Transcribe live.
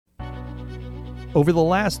Over the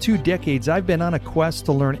last 2 decades, I've been on a quest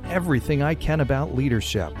to learn everything I can about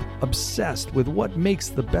leadership, obsessed with what makes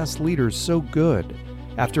the best leaders so good.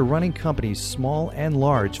 After running companies small and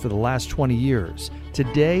large for the last 20 years,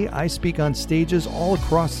 today I speak on stages all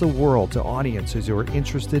across the world to audiences who are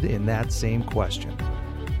interested in that same question.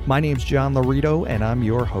 My name's John Laurito, and I'm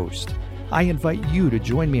your host. I invite you to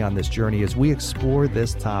join me on this journey as we explore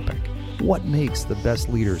this topic. What makes the best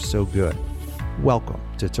leaders so good? Welcome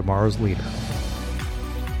to Tomorrow's Leader.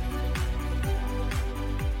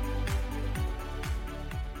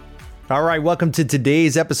 All right, welcome to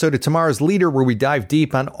today's episode of Tomorrow's Leader, where we dive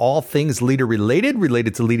deep on all things leader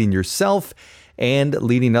related to leading yourself and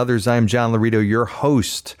leading others. I'm John Laurito, your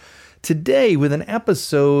host. Today with an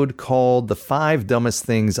episode called The 5 Dumbest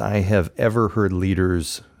Things I Have Ever Heard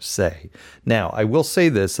Leaders Say. Now, I will say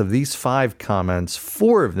this, of these 5 comments,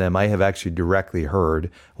 4 of them I have actually directly heard.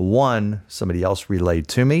 1, somebody else relayed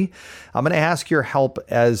to me. I'm going to ask your help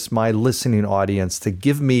as my listening audience to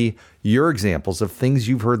give me your examples of things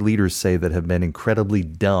you've heard leaders say that have been incredibly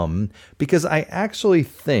dumb, because I actually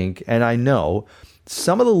think, and I know,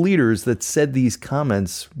 some of the leaders that said these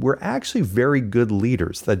comments were actually very good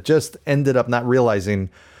leaders that just ended up not realizing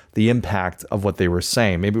the impact of what they were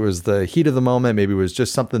saying. Maybe it was the heat of the moment. Maybe it was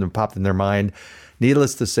just something that popped in their mind.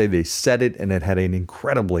 Needless to say, they said it and it had an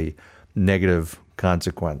incredibly negative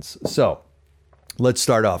consequence. So let's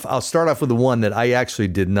start off. I'll start off with the one that I actually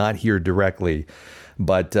did not hear directly,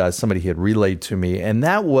 but somebody had relayed to me. And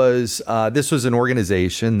that was, this was an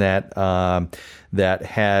organization that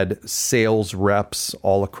had sales reps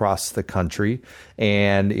all across the country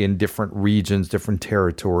and in different regions, different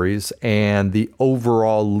territories. And the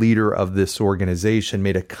overall leader of this organization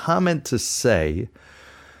made a comment to say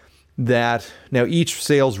that now each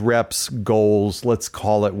sales rep's goals, let's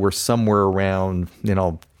call it, were somewhere around,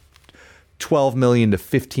 12 million to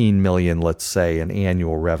 15 million, let's say, in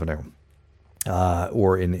annual revenue.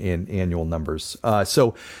 Or in annual numbers.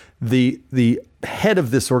 So the head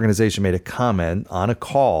of this organization made a comment on a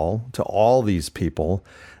call to all these people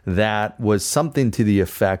that was something to the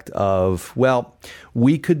effect of, well,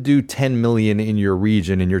 we could do 10 million in your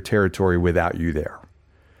region, in your territory without you there. ...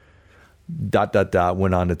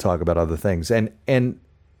 Went on to talk about other things. And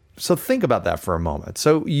so think about that for a moment.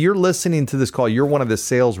 So you're listening to this call. You're one of the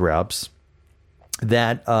sales reps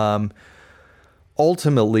that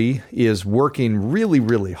ultimately is working really,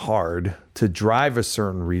 really hard to drive a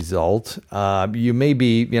certain result. You may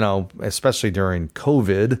be, especially during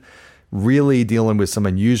COVID, really dealing with some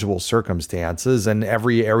unusual circumstances, and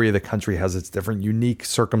every area of the country has its different unique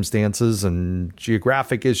circumstances and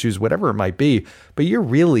geographic issues, whatever it might be. But you're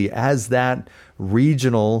really, as that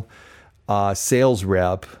regional sales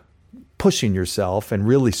rep, pushing yourself and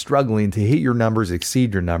really struggling to hit your numbers,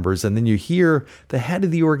 exceed your numbers. And then you hear the head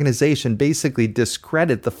of the organization basically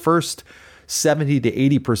discredit the first 70 to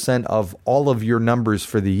 80% of all of your numbers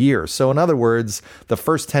for the year. So in other words, the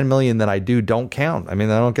first 10 million that I do don't count. I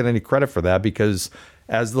mean, I don't get any credit for that because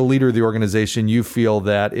as the leader of the organization, you feel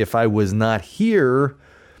that if I was not here,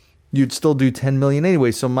 you'd still do 10 million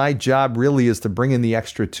anyway. So my job really is to bring in the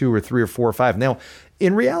extra 2 or 3 or 4 or 5. Now,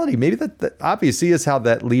 in reality, maybe that obviously is how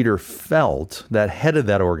that leader felt, that head of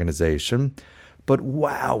that organization. But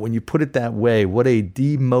wow, when you put it that way, what a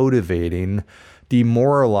demotivating,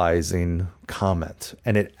 demoralizing comment.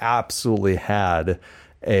 And it absolutely had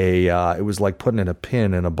it was like putting in a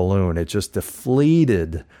pin in a balloon. It just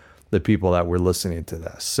deflated the people that were listening to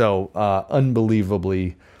this. So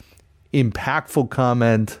unbelievably impactful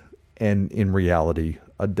comment, and in reality,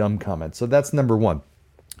 a dumb comment. So that's number 1.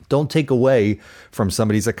 Don't take away from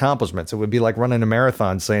somebody's accomplishments. It would be like running a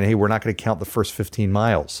marathon saying, hey, we're not going to count the first 15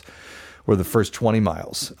 miles or the first 20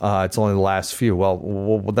 miles. It's only the last few.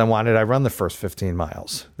 Well, then why did I run the first 15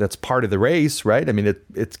 miles? That's part of the race, right? I mean,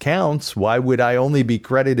 it counts. Why would I only be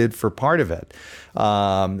credited for part of it?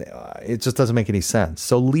 It just doesn't make any sense.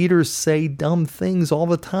 So leaders say dumb things all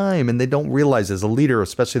the time, and they don't realize as a leader,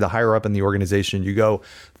 especially the higher up in the organization you go,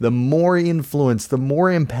 the more influence, the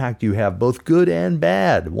more impact you have, both good and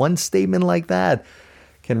bad. One statement like that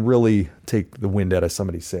can really take the wind out of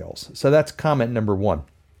somebody's sails. So that's comment number 1.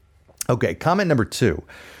 Okay, comment number 2.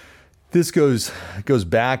 This goes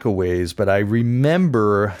back a ways, but I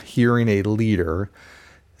remember hearing a leader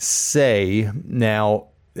say, now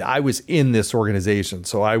I was in this organization,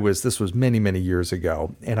 so this was many, many years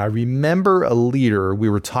ago, and I remember a leader, we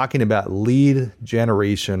were talking about lead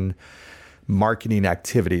generation marketing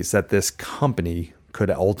activities that this company could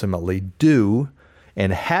ultimately do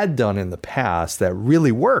and had done in the past that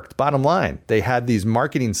really worked. Bottom line, they had these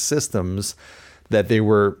marketing systems that they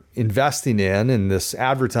were investing in this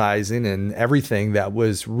advertising and everything that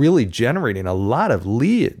was really generating a lot of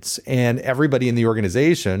leads. And everybody in the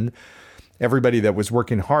organization, everybody that was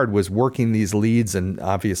working hard was working these leads and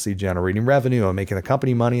obviously generating revenue and making the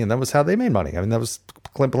company money. And that was how they made money. I mean, that was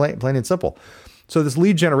plain and simple. So this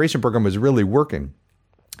lead generation program was really working.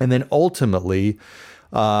 And then ultimately,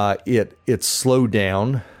 it slowed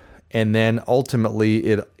down. And then ultimately,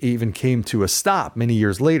 it even came to a stop many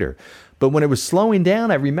years later. But when it was slowing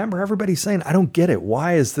down, I remember everybody saying, I don't get it.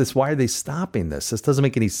 Why is this? Why are they stopping this? This doesn't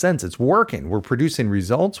make any sense. It's working. We're producing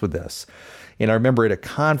results with this. And I remember at a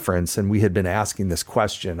conference, and we had been asking this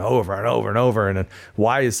question over and over and over. And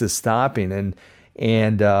why is this stopping?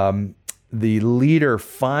 And the leader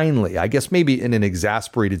finally, I guess maybe in an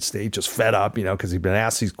exasperated state, just fed up, because he'd been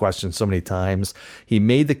asked these questions so many times, he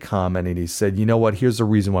made the comment and he said, you know what? Here's the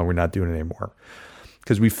reason why we're not doing it anymore.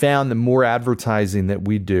 Because we found the more advertising that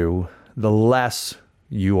we do, the less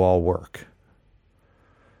you all work.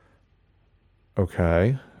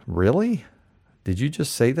 Okay, really? Did you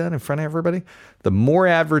just say that in front of everybody? The more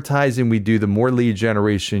advertising we do, the more lead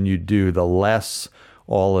generation you do, the less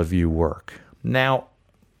all of you work. Now,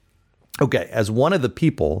 okay, as one of the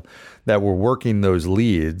people that were working those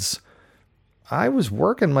leads, I was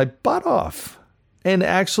working my butt off and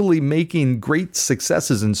actually making great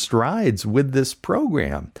successes and strides with this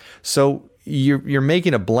program. So you're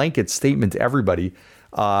making a blanket statement to everybody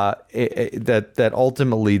that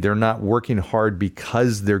ultimately they're not working hard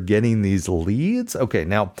because they're getting these leads. Okay,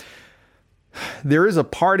 now there is a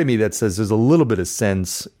part of me that says there's a little bit of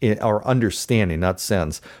sense or understanding, not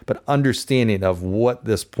sense, but understanding of what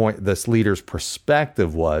this leader's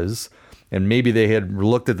perspective was. And maybe they had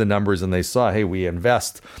looked at the numbers and they saw, hey, we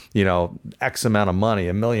invest, X amount of money,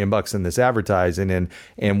 $1 million in this advertising,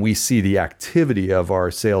 and we see the activity of our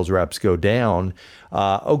sales reps go down.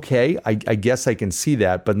 Okay, I guess I can see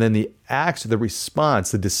that. But then the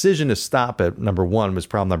response, the decision to stop it, number one, was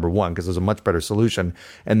problem number one, because there's a much better solution.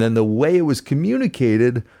 And then the way it was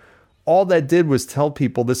communicated, all that did was tell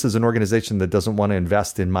people this is an organization that doesn't want to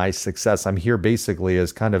invest in my success. I'm here basically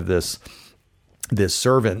as kind of this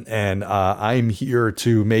servant, and I'm here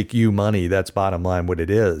to make you money. That's bottom line what it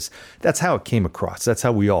is. That's how it came across. That's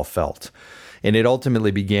how we all felt. And it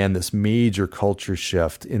ultimately began this major culture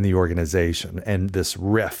shift in the organization and this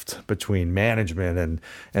rift between management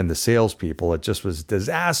and the salespeople. It just was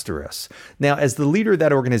disastrous. Now, as the leader of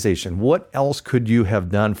that organization, what else could you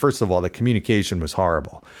have done? First of all, the communication was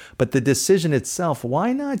horrible. But the decision itself,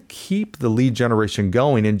 why not keep the lead generation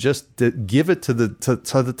going and just give it to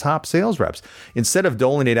the top sales reps? Instead of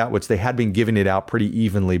doling it out, which they had been giving it out pretty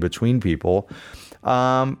evenly between people,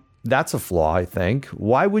 that's a flaw, I think.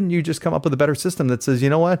 Why wouldn't you just come up with a better system that says,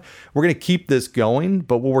 you know what, we're going to keep this going,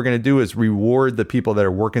 but what we're going to do is reward the people that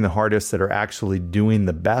are working the hardest, that are actually doing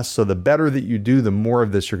the best. So the better that you do, the more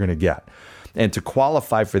of this you're going to get. And to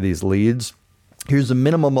qualify for these leads, here's a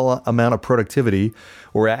minimum amount of productivity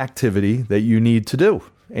or activity that you need to do.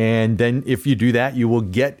 And then if you do that, you will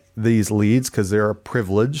get these leads because they're a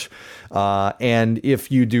privilege. And if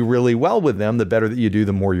you do really well with them, the better that you do,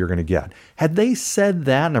 the more you're going to get. Had they said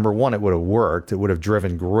that, number one, it would have worked. It would have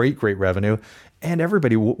driven great revenue, and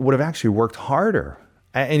everybody would have actually worked harder.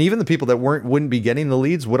 And even the people that wouldn't be getting the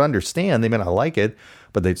leads would understand. They may not like it,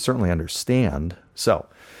 but they'd certainly understand. So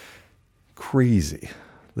crazy.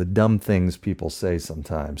 The dumb things people say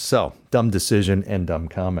sometimes. So, dumb decision and dumb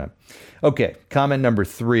comment. Okay, comment number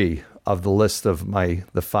 3 of the list of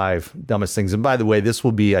the 5 dumbest things. And by the way, this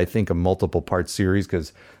will be, I think, a multiple part series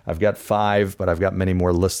because I've got 5, but I've got many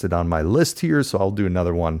more listed on my list here. So I'll do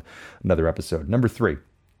another episode. Number 3.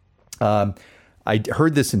 I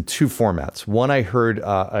heard this in 2 formats. One I heard,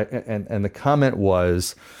 and the comment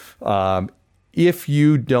was, if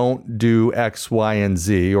you don't do X, Y, and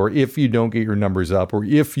Z, or if you don't get your numbers up, or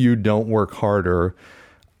if you don't work harder,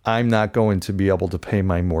 I'm not going to be able to pay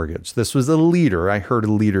my mortgage. This was a leader. I heard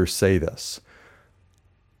a leader say this.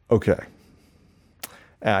 Okay.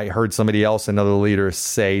 I heard somebody else, another leader,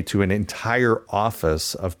 say to an entire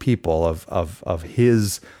office of people, of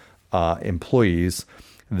his employees,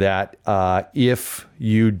 that if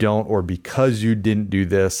you don't, or because you didn't do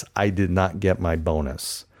this, I did not get my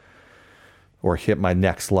bonus or hit my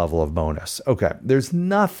next level of bonus. Okay, there's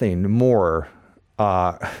nothing more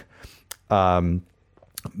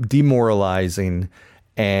demoralizing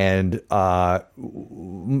and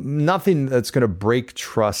nothing that's going to break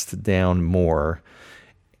trust down more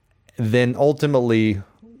than ultimately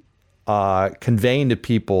conveying to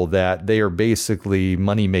people that they are basically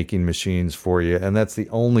money-making machines for you, and that's the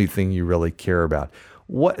only thing you really care about.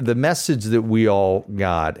 what the message that we all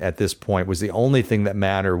got at this point was the only thing that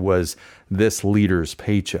mattered was this leader's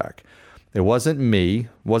paycheck. It wasn't me,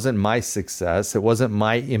 wasn't my success. It wasn't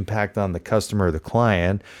my impact on the customer or the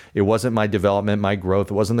client. It wasn't my development, my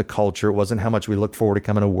growth. It wasn't the culture. It wasn't how much we look forward to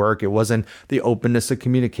coming to work. It wasn't the openness of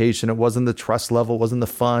communication. It wasn't the trust level. It wasn't the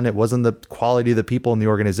fun. It wasn't the quality of the people in the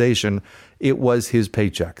organization. It was his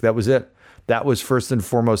paycheck. That was it. That was first and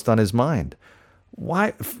foremost on his mind.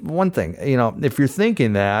 Why? One thing, if you're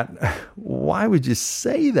thinking that, why would you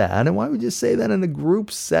say that? And why would you say that in a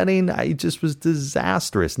group setting? It just was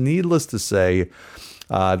disastrous. Needless to say,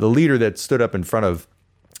 the leader that stood up in front of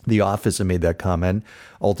the office and made that comment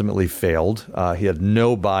ultimately failed. He had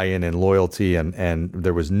no buy-in and loyalty, and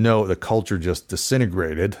there was the culture just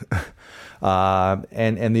disintegrated.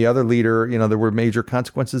 And the other leader, there were major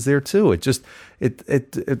consequences there too.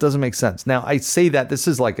 It doesn't make sense. Now, I say that this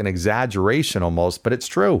is like an exaggeration almost, but it's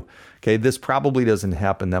true. Okay, this probably doesn't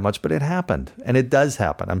happen that much, but it happened, and it does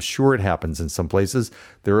happen. I'm sure it happens in some places.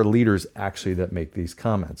 There are leaders actually that make these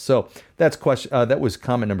comments. So that was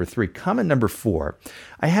comment number 3. Comment number 4.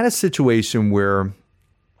 I had a situation where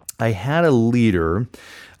I had a leader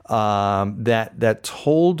that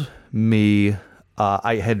told me.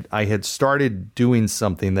 I had started doing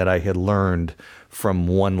something that I had learned from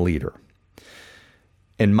one leader.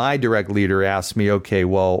 And my direct leader asked me, okay,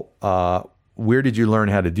 well, where did you learn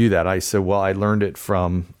how to do that? I said, well, I learned it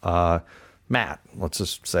from Matt. Let's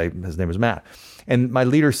just say his name is Matt. And my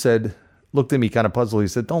leader looked at me kind of puzzled. He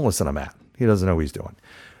said, don't listen to Matt. He doesn't know what he's doing.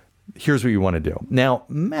 Here's what you want to do. Now,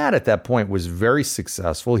 Matt at that point was very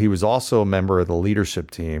successful. He was also a member of the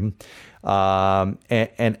leadership team.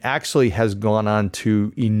 And actually has gone on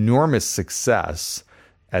to enormous success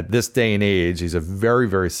at this day and age. He's a very,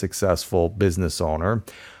 very successful business owner.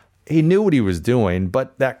 He knew what he was doing,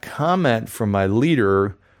 but that comment from my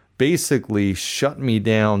leader basically shut me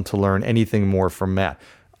down to learn anything more from Matt.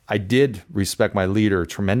 I did respect my leader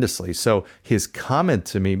tremendously. So his comment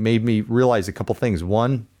to me made me realize a couple things.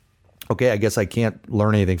 One, okay, I guess I can't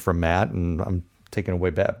learn anything from Matt, and I'm taking away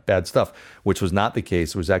bad stuff, which was not the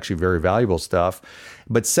case. It was actually very valuable stuff.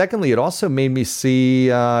 But secondly, it also made me see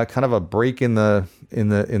kind of a break in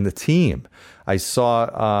the team. I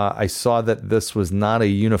saw that this was not a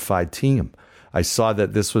unified team. I saw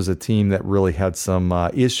that this was a team that really had some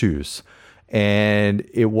issues. And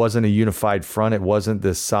it wasn't a unified front. It wasn't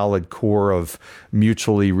this solid core of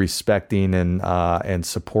mutually respecting and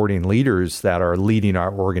supporting leaders that are leading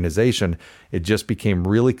our organization. It just became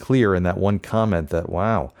really clear in that one comment that,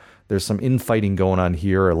 wow, there's some infighting going on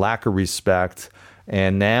here, a lack of respect.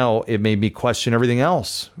 And now it made me question everything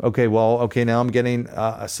else. Okay, now I'm getting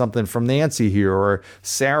something from Nancy here or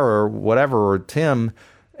Sarah or whatever, or Tim.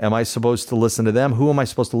 Am I supposed to listen to them? Who am I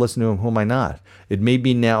supposed to listen to and who am I not? It made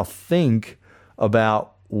me now think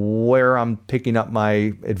about where I'm picking up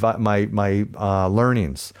my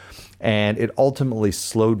learnings. And it ultimately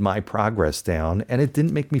slowed my progress down, and it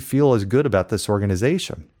didn't make me feel as good about this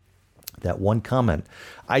organization. That one comment,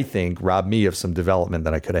 I think, robbed me of some development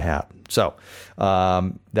that I could have had. So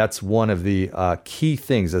that's one of the key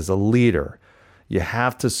things as a leader. You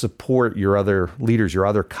have to support your other leaders, your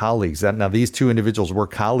other colleagues. Now, these two individuals were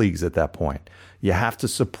colleagues at that point. You have to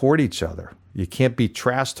support each other. You can't be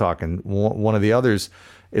trash talking one of the others.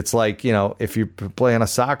 It's like, if you play on a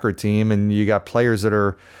soccer team and you got players that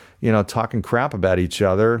are, talking crap about each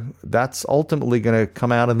other, that's ultimately going to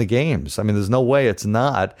come out in the games. I mean, there's no way it's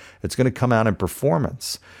not. It's going to come out in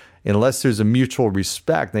performance. Unless there's a mutual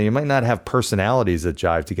respect. Now, you might not have personalities that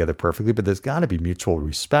jive together perfectly, but there's got to be mutual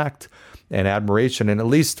respect and admiration, and at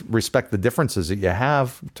least respect the differences that you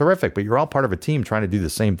have. Terrific. But you're all part of a team trying to do the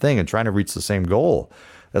same thing and trying to reach the same goal.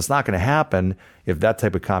 That's not going to happen if that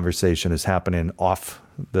type of conversation is happening off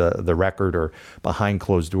the record or behind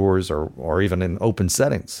closed doors or even in open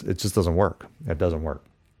settings. It just doesn't work. It doesn't work.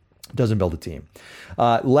 It doesn't build a team.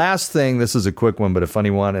 Last thing, this is a quick one, but a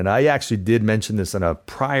funny one. And I actually did mention this in a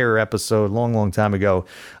prior episode, long time ago.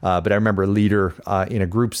 But I remember a leader in a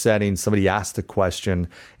group setting, somebody asked a question,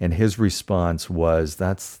 and his response was,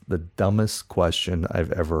 "That's the dumbest question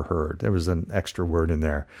I've ever heard." There was an extra word in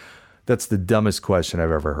there. "That's the dumbest question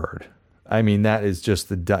I've ever heard." I mean, that is just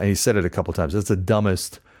he said it a couple times. That's the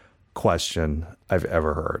dumbest question I've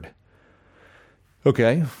ever heard.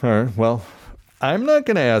 Okay. All right. Well, I'm not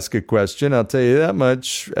going to ask a question. I'll tell you that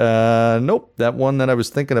much. Nope. That one that I was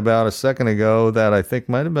thinking about a second ago that I think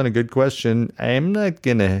might have been a good question, I'm not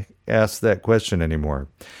going to ask that question anymore.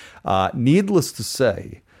 Needless to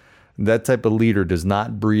say, that type of leader does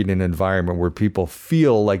not breed an environment where people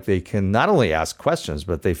feel like they can not only ask questions,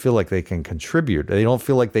 but they feel like they can contribute. They don't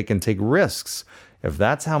feel like they can take risks If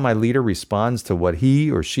that's how my leader responds to what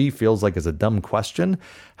he or she feels like is a dumb question,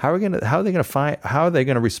 how are they going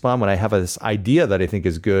to respond when I have this idea that I think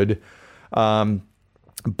is good,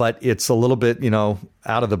 but it's a little bit,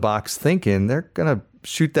 out of the box thinking? They're going to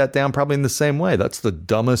shoot that down probably in the same way. That's the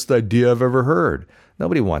dumbest idea I've ever heard.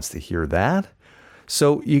 Nobody wants to hear that.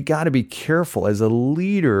 So you got to be careful as a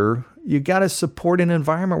leader. You got to support an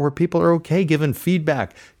environment where people are okay giving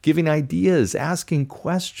feedback, giving ideas, asking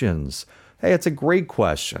questions. Hey, it's a great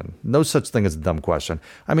question. No such thing as a dumb question.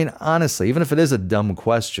 I mean, honestly, even if it is a dumb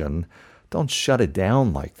question, don't shut it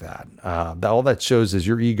down like that. All that shows is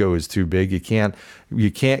your ego is too big. You can't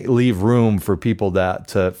leave room for people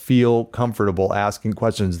to feel comfortable asking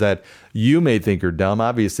questions that you may think are dumb.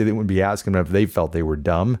 Obviously, they wouldn't be asking them if they felt they were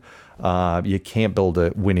dumb. You can't build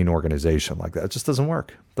a winning organization like that. It just doesn't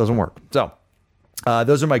work. So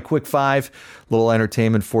those are my quick 5 little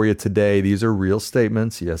entertainment for you today. These are real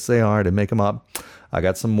statements. Yes, they are. I didn't make them up. I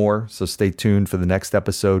got some more, so stay tuned for the next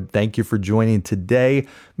episode. Thank you for joining today.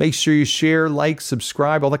 Make sure you share, like,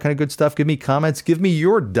 subscribe, all that kind of good stuff. Give me comments. Give me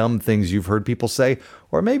your dumb things you've heard people say,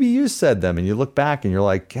 or maybe you said them and you look back and you're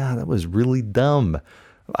like, God, that was really dumb.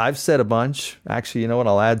 I've said a bunch. Actually, you know what?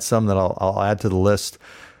 I'll add some that I'll add to the list.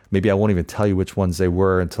 Maybe I won't even tell you which ones they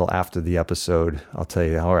were until after the episode. I'll tell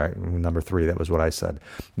you, all right, number 3, that was what I said.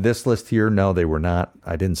 This list here, no, they were not.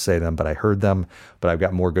 I didn't say them, but I heard them, but I've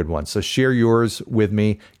got more good ones. So share yours with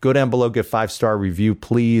me. Go down below, get 5-star review,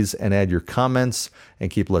 please, and add your comments,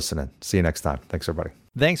 and keep listening. See you next time. Thanks, everybody.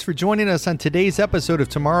 Thanks for joining us on today's episode of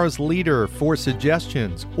Tomorrow's Leader. For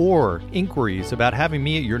suggestions or inquiries about having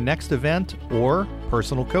me at your next event or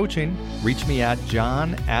personal coaching, reach me at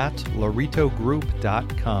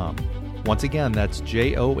john@lauritogroup.com. Once again, that's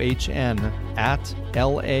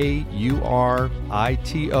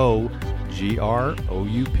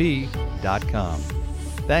JOHN@LAURITOGROUP.com.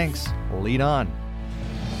 Thanks. Lead on.